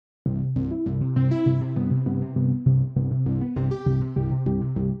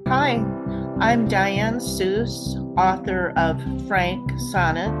Hi, I'm Diane Seuss, author of Frank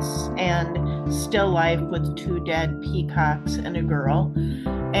Sonnets and Still Life with Two Dead Peacocks and a Girl,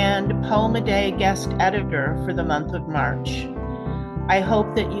 and Poem a Day guest editor for the month of March. I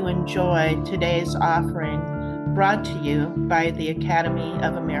hope that you enjoy today's offering brought to you by the Academy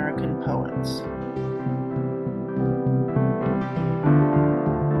of American Poets.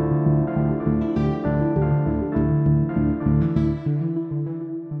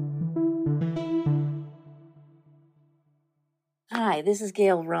 Hi, this is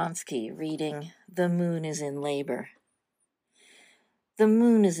Gail Wronsky reading The Moon is in Labor. The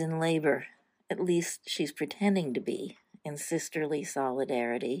moon is in labor, at least she's pretending to be, in sisterly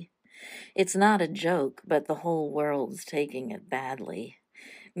solidarity. It's not a joke, but the whole world's taking it badly.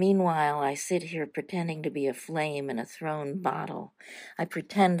 Meanwhile, I sit here pretending to be a flame in a thrown bottle. I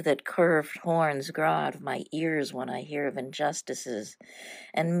pretend that curved horns grow out of my ears when I hear of injustices.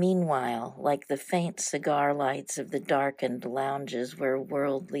 And meanwhile, like the faint cigar lights of the darkened lounges where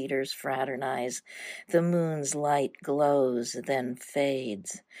world leaders fraternize, the moon's light glows, then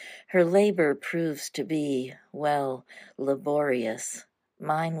fades. Her labor proves to be, well, laborious.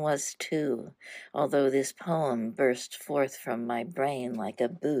 Mine was too, although this poem burst forth from my brain like a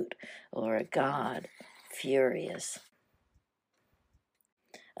boot or a god, furious.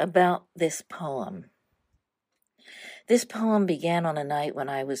 About this poem. This poem began on a night when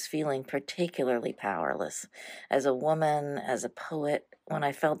I was feeling particularly powerless, as a woman, as a poet, when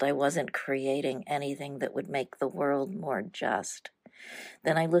I felt I wasn't creating anything that would make the world more just.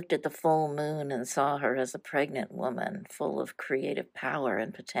 Then I looked at the full moon and saw her as a pregnant woman, full of creative power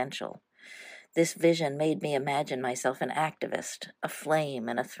and potential. This vision made me imagine myself an activist, a flame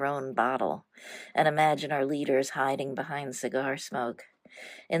in a thrown bottle, and imagine our leaders hiding behind cigar smoke.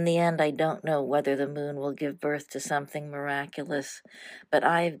 In the end, I don't know whether the moon will give birth to something miraculous, but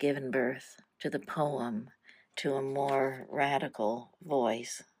I've given birth to the poem, to a more radical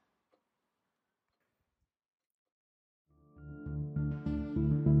voice.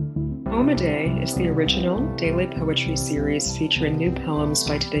 Poem a Day is the original daily poetry series featuring new poems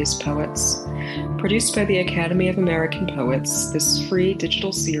by today's poets. Produced by the Academy of American Poets, this free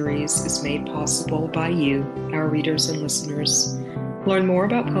digital series is made possible by you, our readers and listeners. Learn more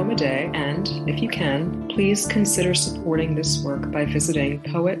about Poem a Day and, if you can, please consider supporting this work by visiting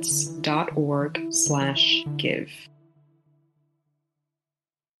poets.org/give.